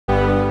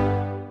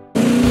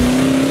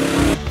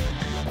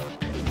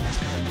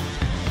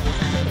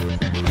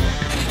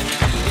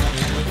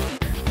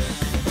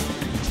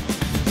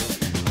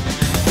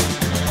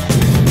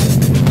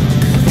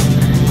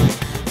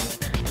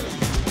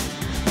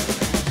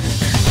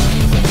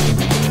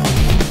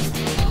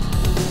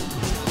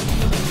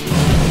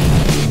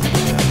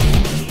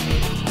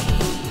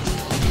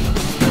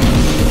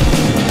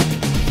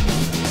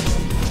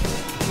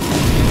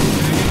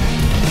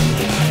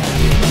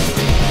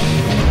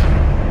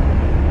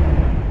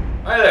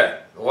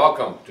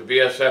to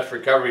BSF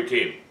Recovery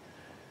Team.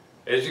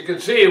 As you can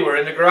see, we're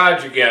in the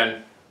garage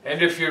again,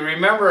 and if you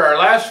remember our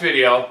last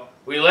video,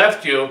 we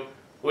left you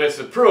with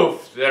the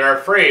proof that our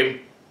frame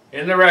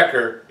in the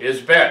wrecker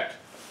is bent.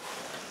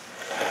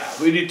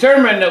 We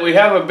determined that we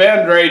have a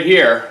bend right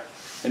here,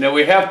 and that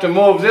we have to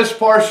move this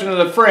portion of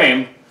the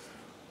frame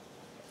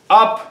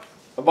up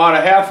about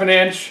a half an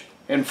inch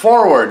and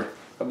forward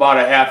about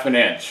a half an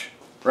inch,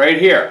 right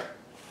here,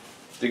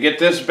 to get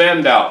this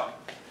bend out.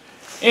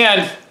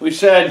 And we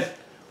said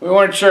we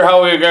weren't sure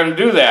how we were going to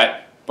do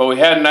that, but we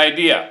had an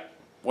idea.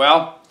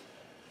 Well,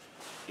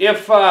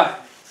 if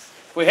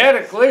we had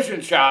a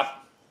collision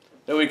shop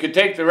that we could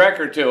take the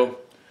wrecker to,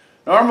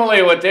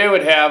 normally what they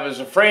would have is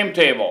a frame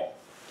table.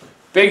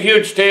 Big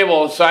huge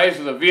table the size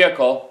of the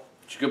vehicle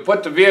that you could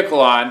put the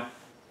vehicle on,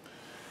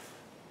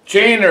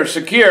 chain or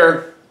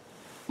secure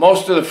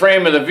most of the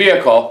frame of the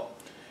vehicle,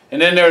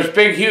 and then there's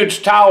big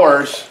huge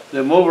towers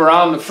that move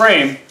around the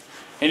frame,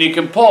 and you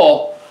can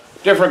pull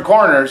different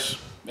corners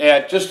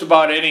at just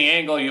about any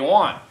angle you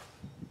want.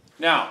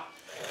 Now,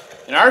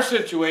 in our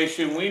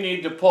situation, we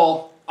need to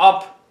pull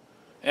up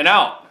and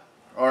out,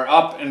 or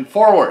up and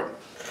forward.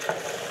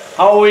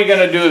 How are we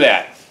going to do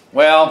that?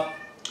 Well,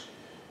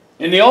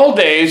 in the old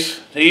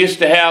days, they used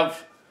to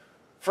have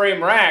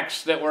frame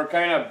racks that were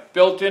kind of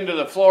built into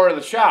the floor of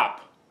the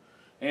shop,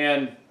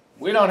 and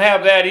we don't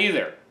have that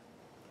either.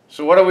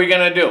 So what are we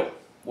going to do?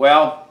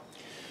 Well,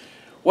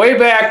 way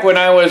back when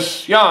I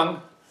was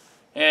young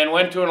and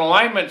went to an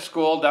alignment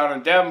school down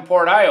in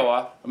Davenport,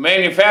 Iowa, a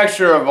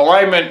manufacturer of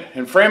alignment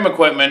and frame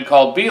equipment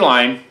called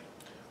Beeline,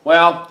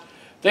 well,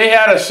 they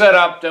had a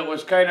setup that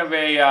was kind of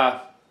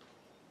a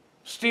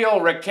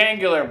steel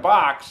rectangular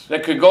box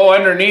that could go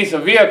underneath a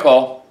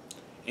vehicle,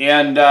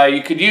 and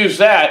you could use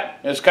that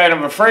as kind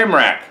of a frame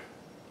rack.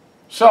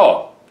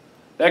 So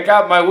that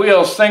got my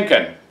wheels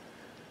thinking.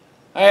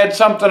 I had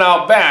something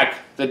out back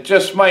that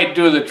just might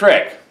do the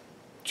trick.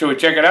 Should we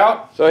check it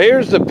out? So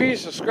here's the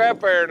piece of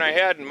scrap iron I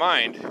had in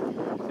mind.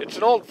 It's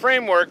an old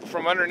framework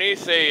from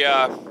underneath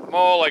a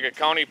like a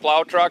county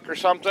plow truck or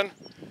something.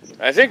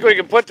 I think we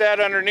can put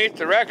that underneath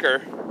the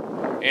wrecker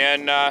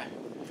and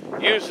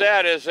use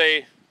that as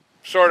a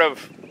sort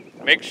of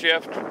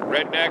makeshift,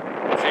 redneck,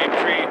 shade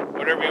tree,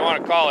 whatever you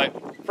want to call it,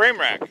 frame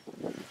rack.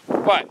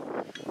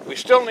 But we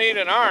still need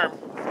an arm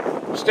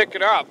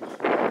sticking up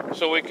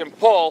so we can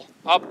pull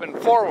up and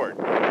forward.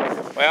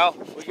 Well,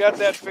 we got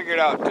that figured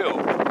out too.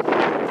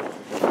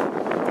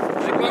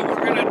 I think what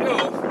we're going to do,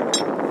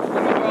 we're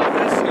going to weld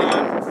this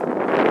on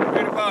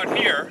right about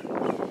here.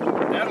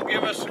 That'll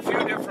give us a few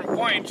different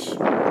points to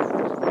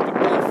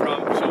pull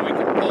from so we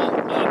can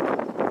pull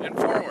up and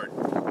forward.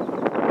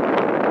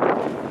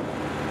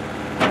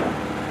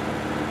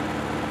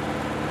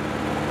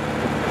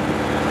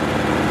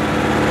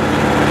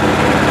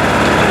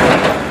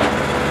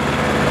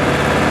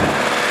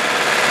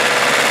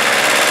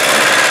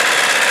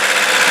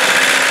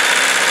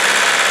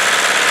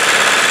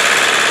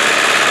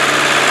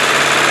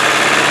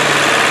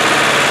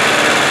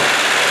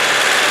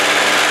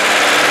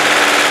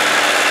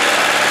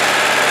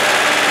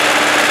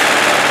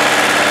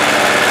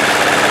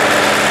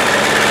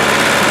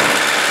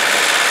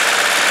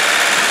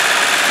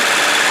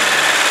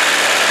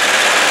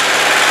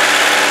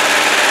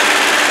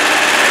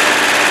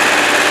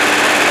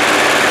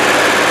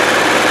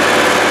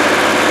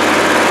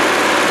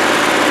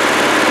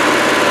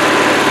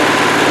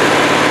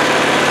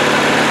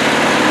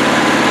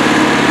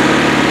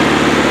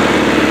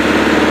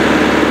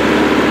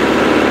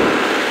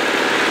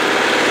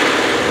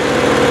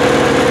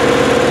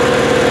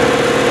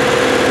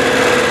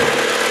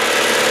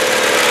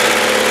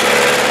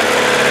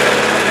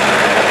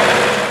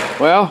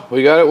 Well,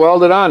 we got it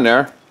welded on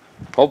there.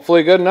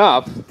 Hopefully good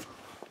enough.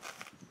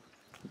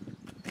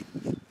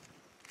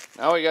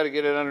 Now we got to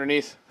get it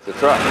underneath the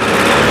truck.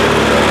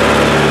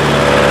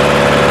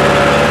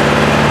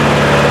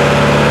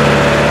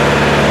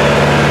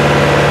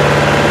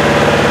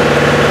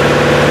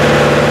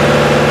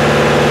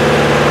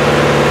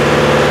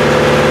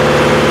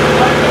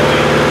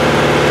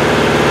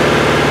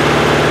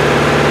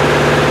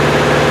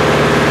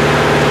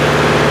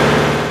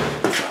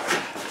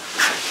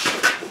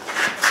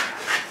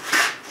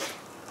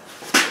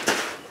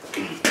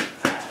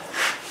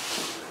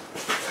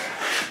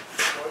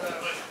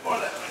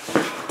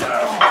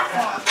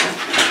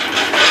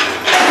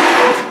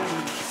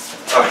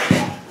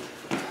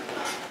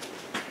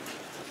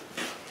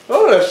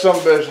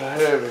 Some bit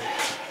heavy.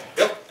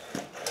 Yep.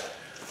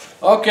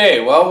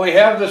 Okay, well, we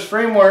have this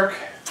framework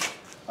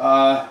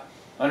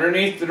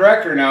underneath the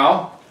wrecker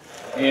now,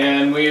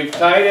 and we've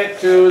tied it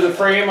to the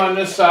frame on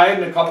this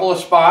side in a couple of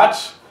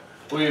spots.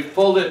 We've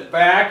pulled it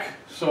back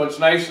so it's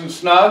nice and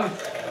snug.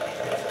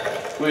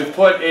 We've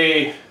put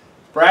a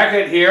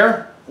bracket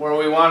here where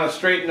we want to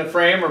straighten the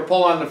frame or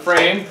pull on the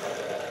frame.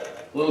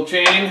 Little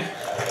chain,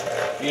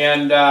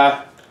 and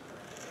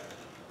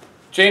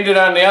chained it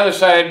on the other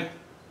side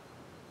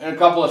in a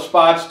couple of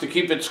spots to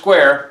keep it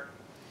square.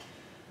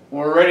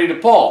 We're ready to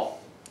pull.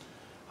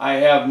 I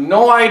have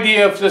no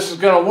idea if this is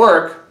going to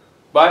work,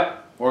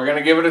 but we're going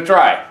to give it a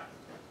try.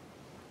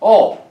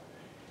 Oh,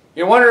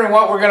 you're wondering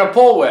what we're going to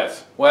pull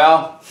with.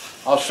 Well,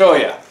 I'll show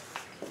you.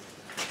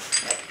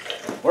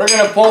 We're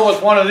going to pull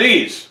with one of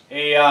these,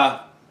 a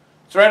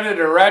threaded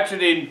or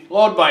ratcheting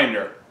load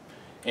binder.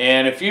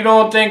 And if you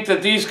don't think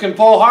that these can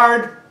pull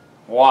hard,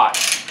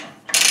 watch.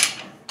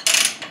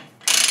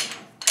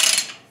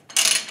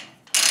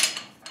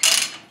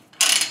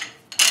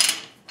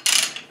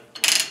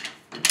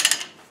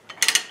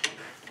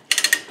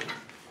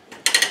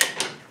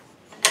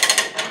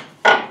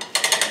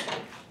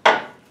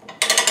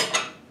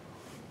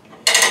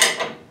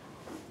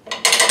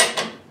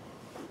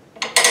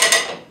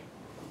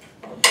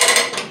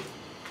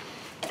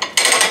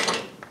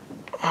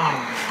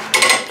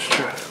 Let's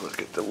try to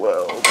look at the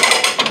weld.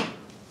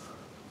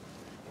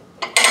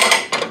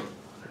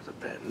 There's a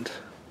bend.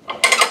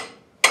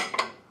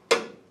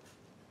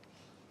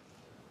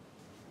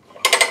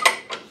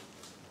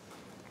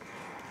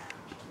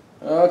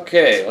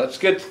 Okay, let's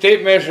get the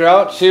tape measure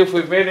out and see if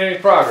we've made any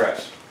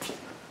progress.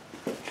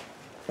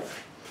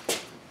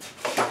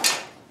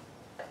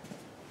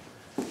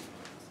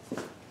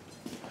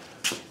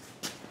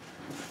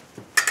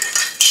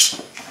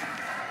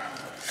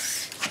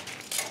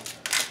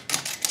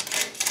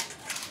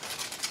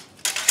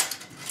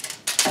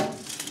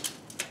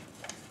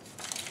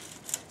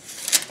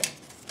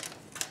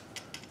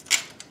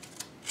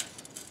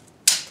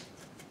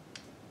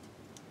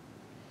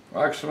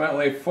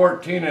 Approximately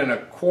 14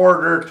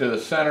 1/4 to the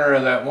center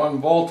of that one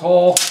bolt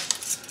hole,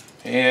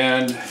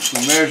 and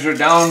we measure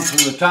down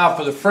from the top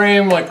of the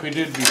frame like we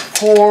did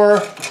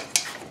before.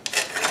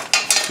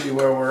 See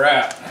where we're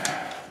at.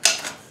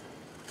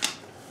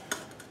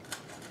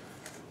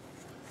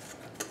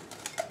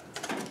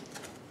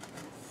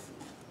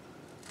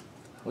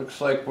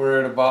 Looks like we're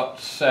at about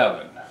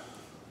 7.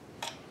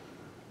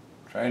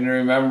 Trying to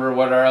remember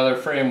what our other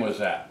frame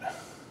was at.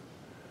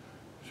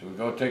 Should we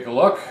go take a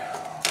look?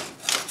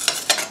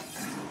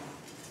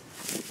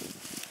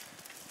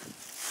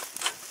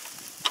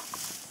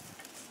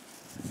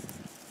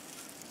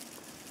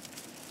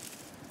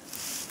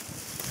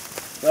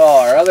 So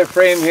our other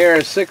frame here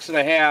is 6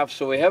 1/2,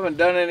 so we haven't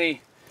done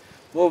any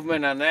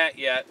movement on that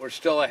yet. We're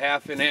still a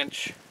 1/2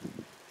 inch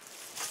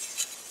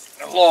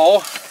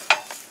low,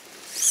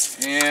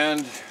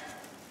 and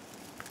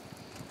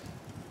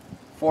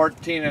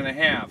 14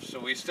 1/2. So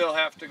we still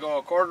have to go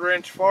a 1/4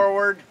 inch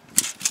forward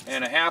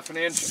and a 1/2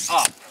 inch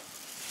up.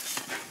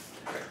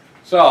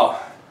 So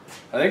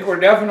I think we're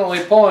definitely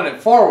pulling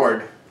it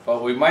forward,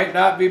 but we might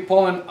not be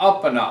pulling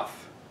up enough.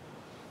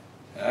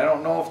 I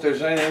don't know if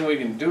there's anything we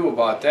can do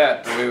about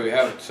that the way we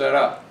have it set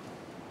up.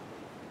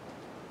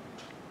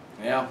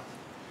 Yeah,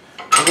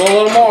 we'll go a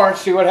little more,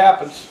 see what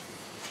happens.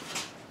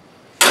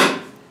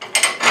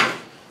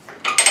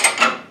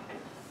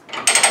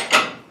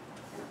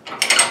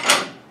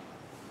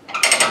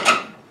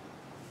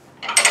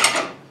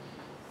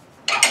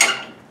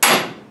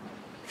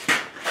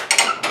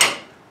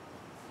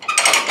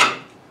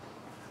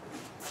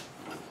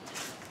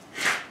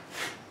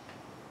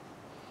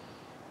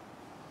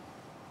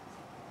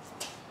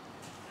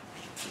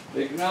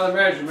 Take another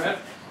measurement.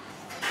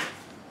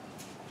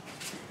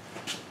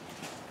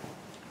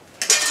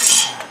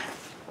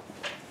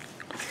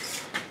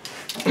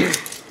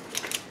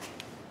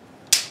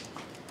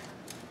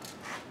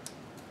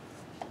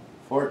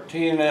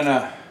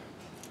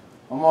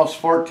 Almost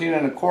 14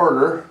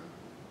 1/4.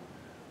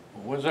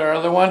 What was our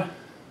other one?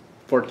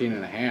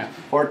 14 1/2.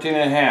 14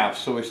 1/2.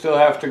 So we still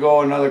have to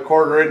go another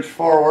 1/4 inch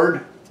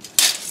forward.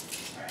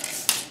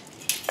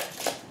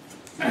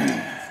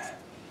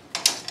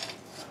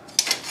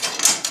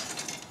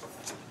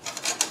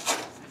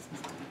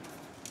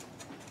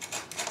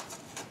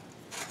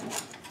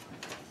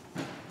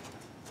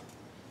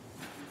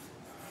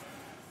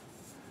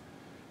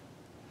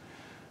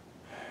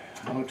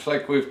 Looks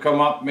like we've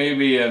come up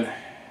maybe an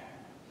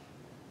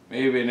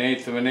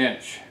 1/8 of an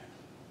inch.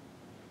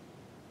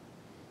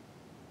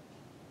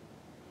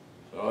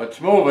 So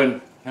it's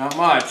moving, not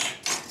much.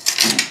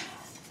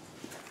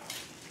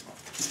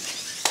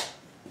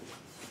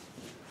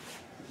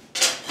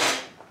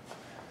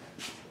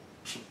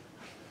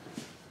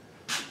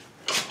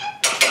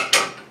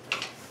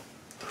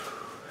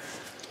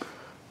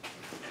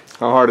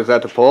 How hard is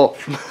that to pull?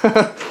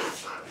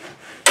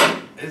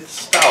 It's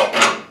stout.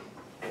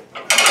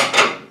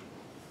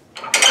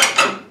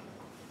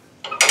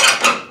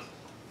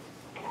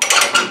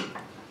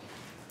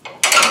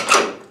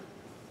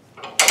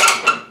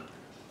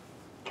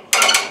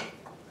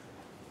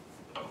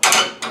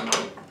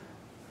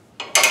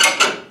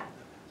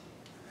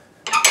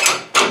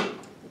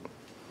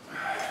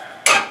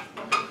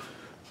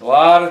 A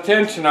lot of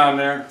tension on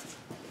there.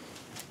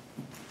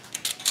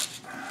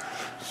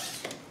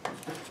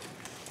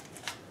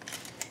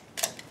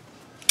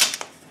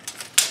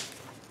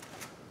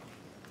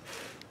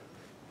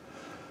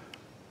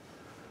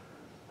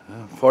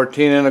 Uh,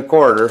 14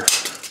 1/4.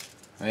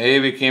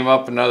 Maybe came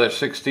up another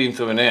 1/16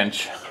 of an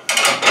inch.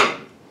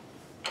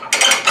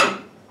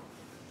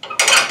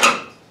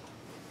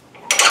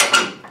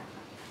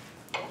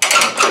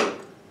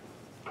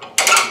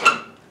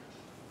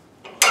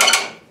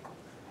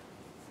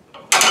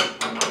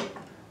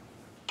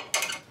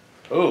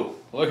 Ooh,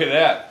 look at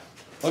that.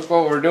 Look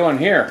what we're doing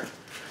here.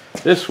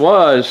 This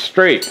was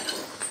straight.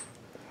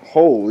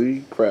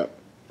 Holy crap.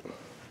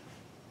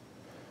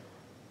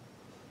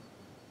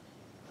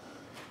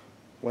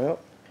 Well,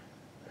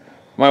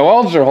 my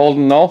welds are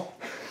holding though.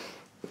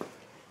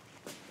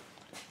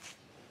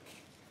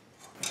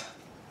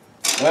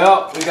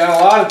 Well, we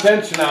got a lot of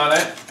tension on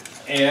it,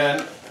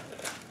 and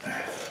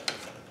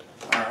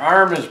our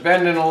arm is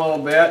bending a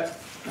little bit,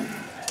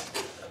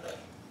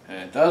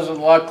 and it doesn't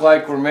look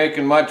like we're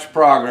making much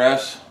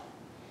progress.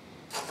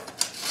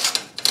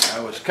 I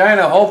was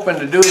kind of hoping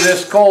to do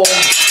this cold,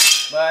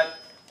 but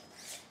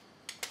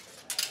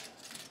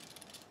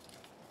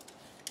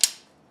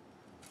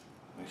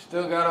we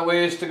still got a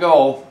ways to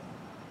go.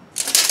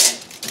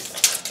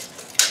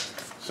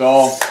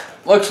 So,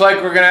 looks like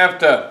we're going to have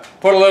to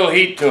put a little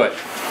heat to it.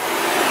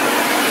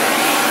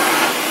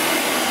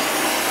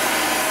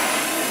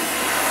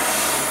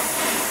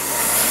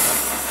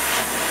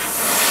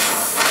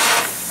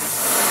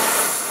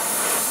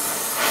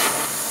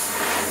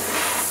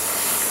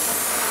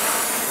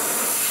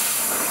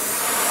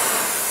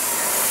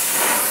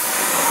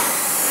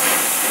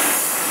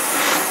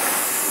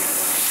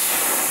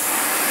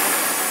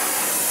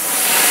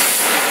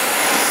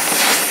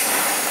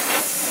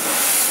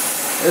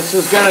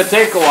 This is going to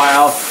take a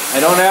while. I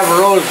don't have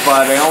a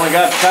rosebud, I only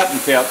got cutting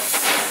tip.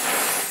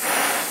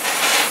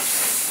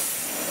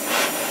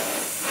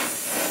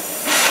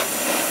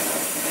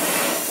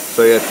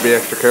 so you have to be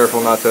extra careful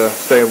not to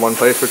stay in one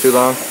place for too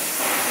long?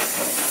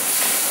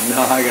 No,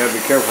 I gotta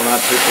be careful not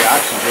to hit the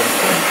oxygen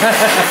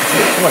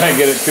when I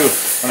get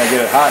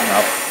it hot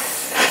enough.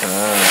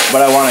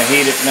 But I want to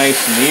heat it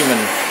nice and even,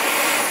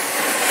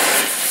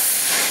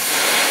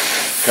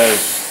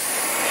 because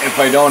if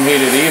I don't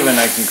heat it even,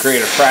 I can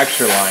create a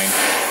fracture line.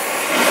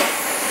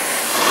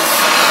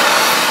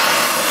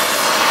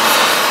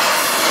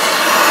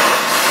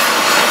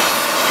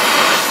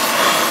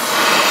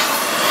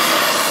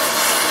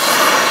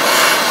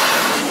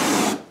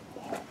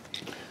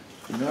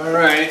 All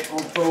right,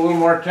 we'll put a little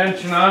more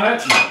tension on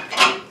it.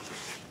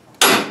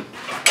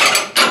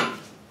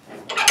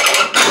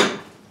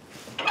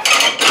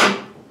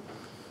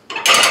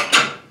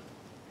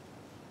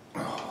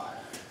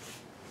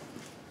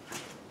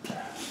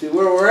 See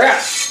where we're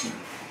at.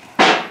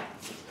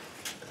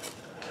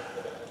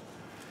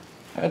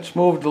 That's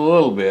moved a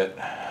little bit.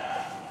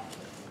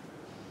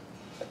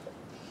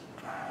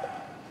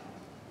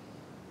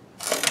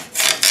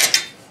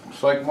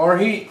 Looks like more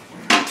heat.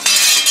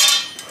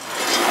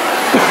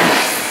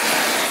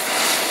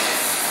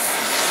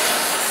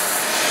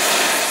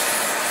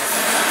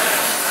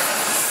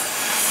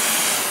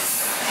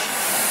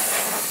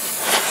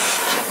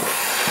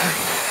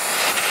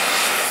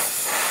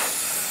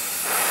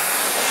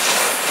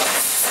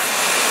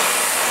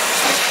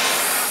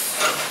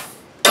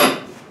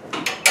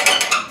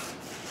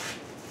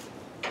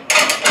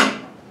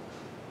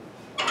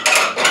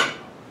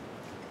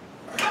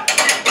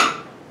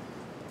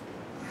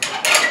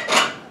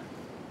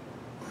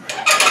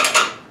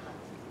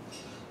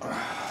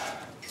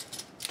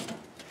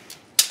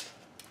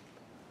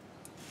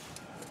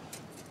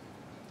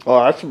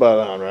 Oh, that's about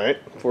on, right?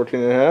 14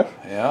 and a half?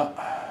 Yeah,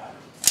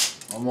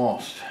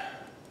 almost.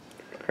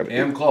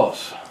 Damn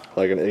close.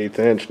 Like an 1/8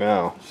 inch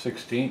now.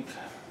 16th.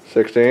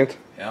 16th?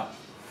 Yeah.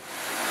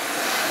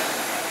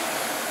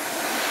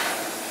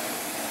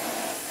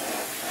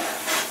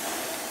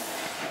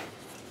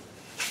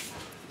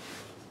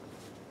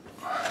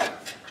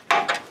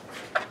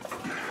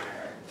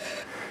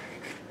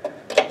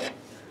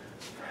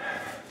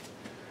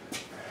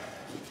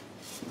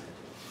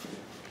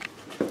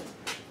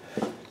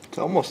 It's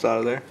almost out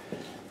of there.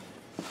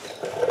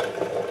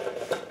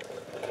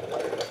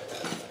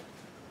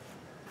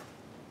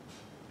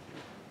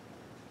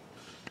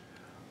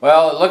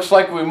 Well, it looks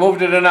like we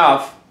moved it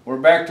enough. We're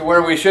back to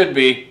where we should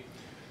be.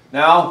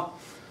 Now,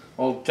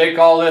 we'll take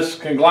all this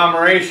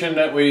conglomeration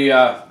that we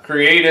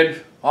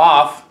created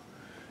off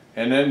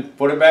and then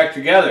put it back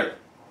together.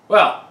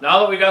 Well, now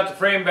that we got the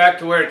frame back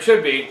to where it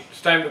should be,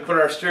 it's time to put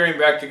our steering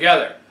back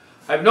together.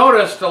 I've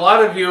noticed a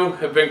lot of you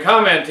have been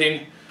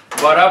commenting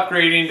about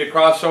upgrading to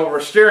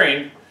crossover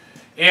steering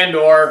and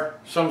or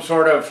some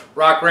sort of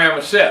rock ram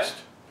assist.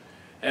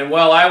 And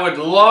well, I would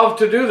love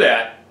to do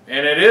that,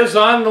 and it is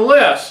on the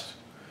list.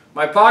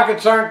 My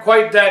pockets aren't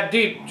quite that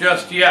deep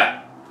just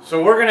yet,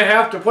 so we're going to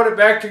have to put it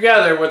back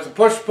together with the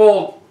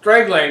push-pull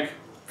drag link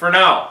for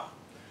now.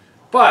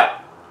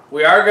 But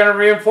we are going to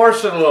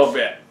reinforce it a little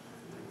bit.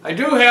 I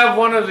do have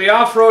one of the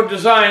off-road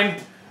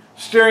design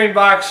steering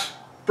box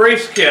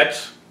brace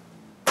kits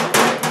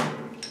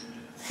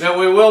that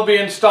we will be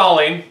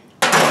installing,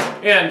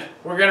 and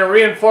we're going to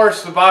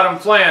reinforce the bottom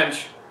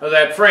flange of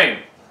that frame.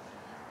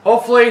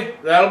 Hopefully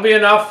that'll be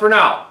enough for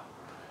now.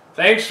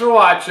 Thanks for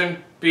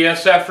watching,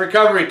 BSF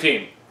Recovery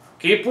Team.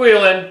 Keep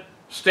wheeling,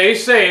 stay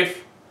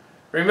safe.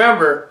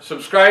 Remember,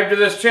 subscribe to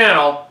this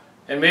channel,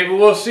 and maybe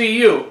we'll see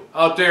you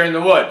out there in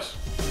the woods.